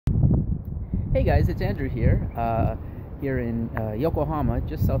Hey guys, it's Andrew here, here in Yokohama,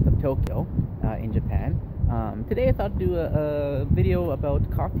 just south of Tokyo, in Japan. Today I thought I'd do a video about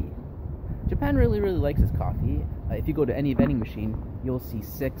coffee. Japan really likes its coffee. If you go to any vending machine, you'll see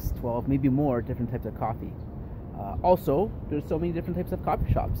 6, 12, maybe more different types of coffee. Also, there's so many different types of coffee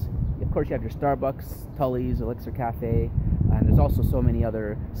shops. Of course, you have your Starbucks, Tully's, Elixir Cafe, and there's also so many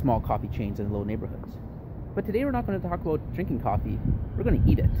other small coffee chains in low neighborhoods. But today we're not going to talk about drinking coffee, we're going to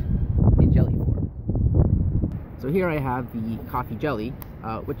eat it in jelly form. So here I have the coffee jelly,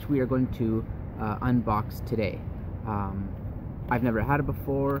 which we are going to unbox today. I've never had it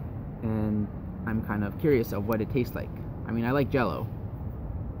before, and I'm kind of curious of what it tastes like. I mean, I like Jello,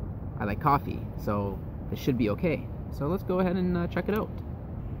 I like coffee, so this should be okay. So let's go ahead and check it out.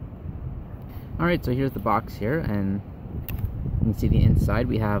 Alright, so here's the box here, and you can see the inside.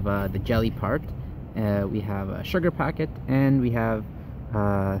 We have the jelly part, we have a sugar packet, and we have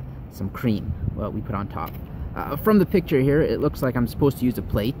some cream, what we put on top. From the picture here, it looks like I'm supposed to use a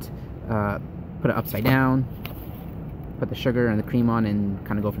plate, put it upside down, put the sugar and the cream on, and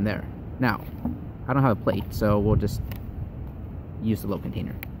kind of go from there. Now, I don't have a plate, so we'll just use the little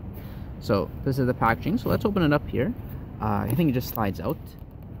container. So this is the packaging, so let's open it up here. I think it just slides out.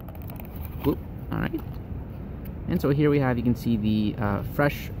 Whoop. Alright. And so here we have, you can see the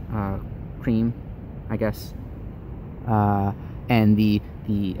fresh cream, I guess, and the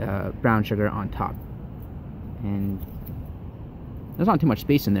brown sugar on top. And there's not too much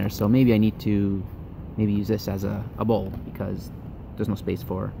space in there, so maybe I need to use this as a bowl, because there's no space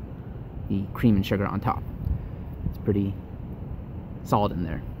for the cream and sugar on top. It's pretty solid in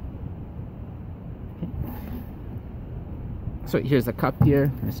there. Okay. So here's the cup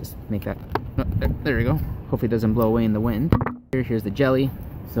here. Let's just make that, oh, there we go. Hopefully it doesn't blow away in the wind. Here's the jelly.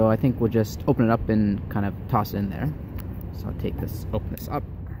 So I think we'll just open it up and kind of toss it in there. So I'll take this, open this up.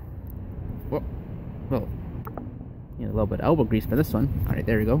 Whoa, whoa. Need a little bit of elbow grease for this one. Alright,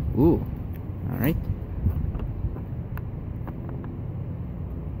 there we go. Ooh. Alright.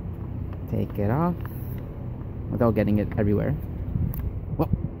 Take it off without getting it everywhere. Whoa.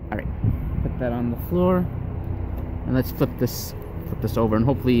 Alright. Put that on the floor. And let's flip this over, and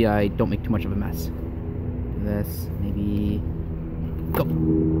hopefully I don't make too much of a mess. This, maybe go.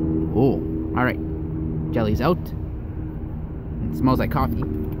 Oh, alright. Jelly's out. It smells like coffee.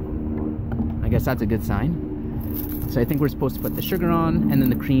 I guess that's a good sign. So I think we're supposed to put the sugar on, and then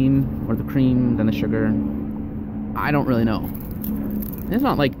the cream, or the cream, then the sugar. I don't really know. It's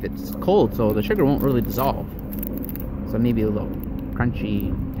not like it's cold, so the sugar won't really dissolve. So maybe a little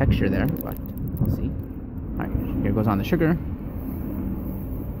crunchy texture there, but we'll see. Alright, here goes on the sugar.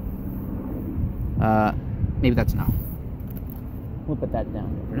 Maybe that's enough. We'll put that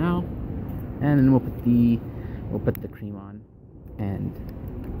down for now, and then we'll put the cream on and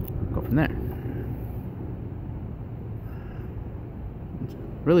go from there. It's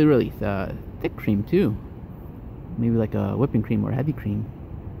really thick cream too. Maybe like a whipping cream or heavy cream.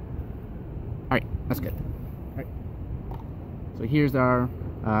 Alright, that's good. Alright. So here's our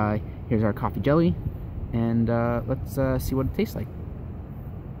coffee jelly, and let's see what it tastes like.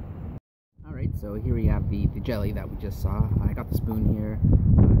 Alright, so here we have the jelly that we just saw. I got the spoon here.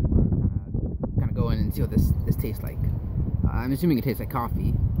 We're gonna go in and see what this tastes like. I'm assuming it tastes like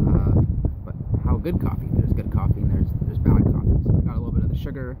coffee, but how good coffee? There's good coffee and there's bad coffee. So I got a little bit of the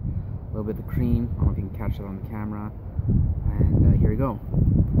sugar, a little bit of the cream. I don't know if you can catch that on the camera. And here we go.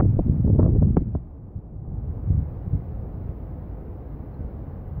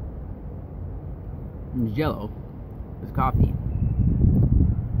 And Jello is coffee.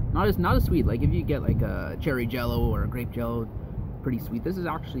 Not as sweet. Like if you get like a cherry Jello or a grape Jello, pretty sweet. This is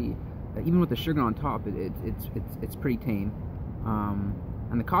actually, even with the sugar on top, it's pretty tame.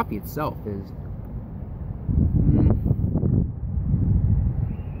 And the coffee itself is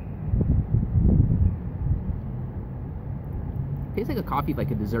tastes like a coffee,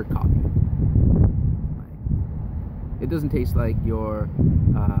 like a dessert coffee. It doesn't taste like your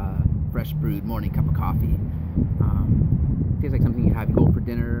fresh brewed morning cup of coffee. It tastes like something you have. You go for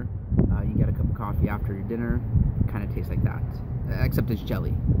dinner, you get a cup of coffee after your dinner. It kind of tastes like that, except it's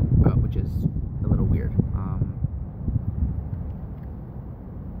jelly, which is a little weird.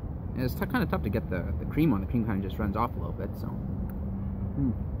 And it's kind of tough to get the cream on. The cream kind of just runs off a little bit, so.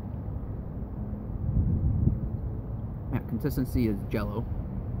 Yeah, consistency is Jello.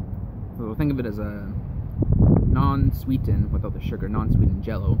 So think of it as a non-sweetened, without the sugar, non-sweetened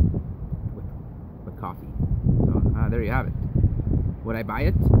Jello with coffee. So there you have it. Would I buy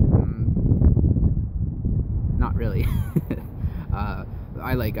it? Not really.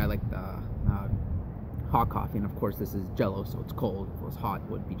 I like the hot coffee, and of course this is Jello, so it's cold. If it was hot, it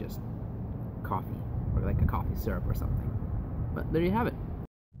would be just coffee, or like a coffee syrup or something. But there you have it.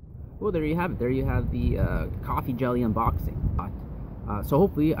 Well, there you have it. There you have the coffee jelly unboxing. So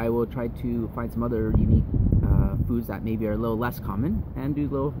hopefully I will try to find some other unique foods that maybe are a little less common and do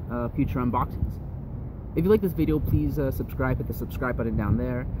little future unboxings. If you like this video, please subscribe, hit the subscribe button down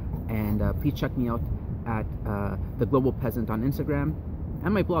there, and please check me out at The Global Peasant on Instagram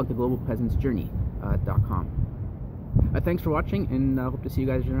and my blog, theglobalpeasantsjourney.com. Thanks for watching, and hope to see you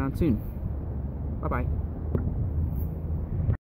guys around soon. Bye-bye.